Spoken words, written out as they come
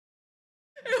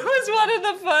was one of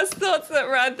the first thoughts that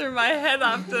ran through my head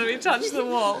after we touched the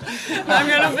wall. I'm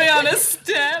going to be on a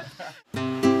step.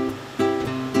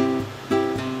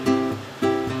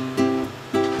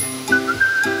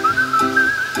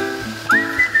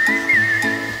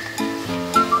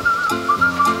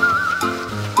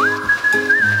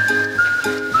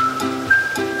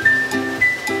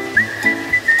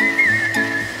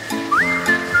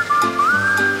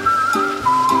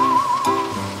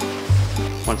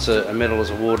 Once a medal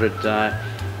is awarded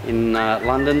in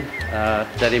London,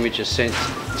 that image is sent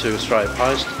to Australia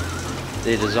Post.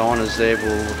 Their designers there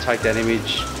will take that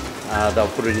image, they'll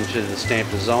put it into the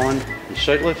stamp design and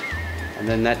sheet lift, and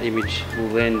then that image will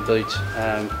then be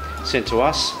sent to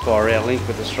us via our link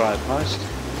with Australia Post.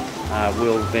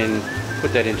 We'll then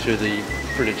put that into the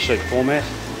printed sheet format.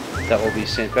 That will be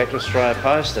sent back to Australia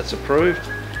Post, that's approved,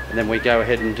 and then we go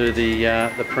ahead and do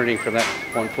the printing from that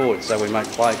point forward. So we make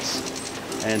plates,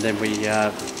 and then we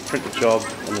print the job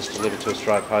and it's delivered to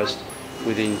Australia Post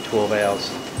within 12 hours.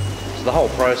 So the whole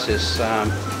process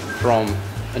from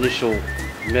initial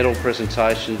medal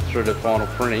presentation through to final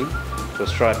printing to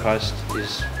Australia Post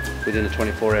is within a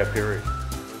 24-hour period.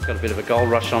 We've got a bit of a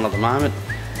gold rush on at the moment.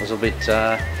 It was a bit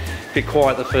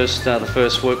quiet the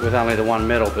first week with only the one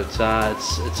medal, but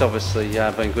it's obviously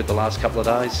been good the last couple of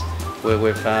days where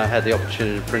we've had the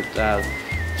opportunity to print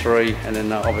 3 and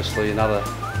then obviously another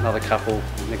couple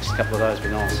next couple of days would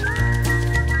be nice.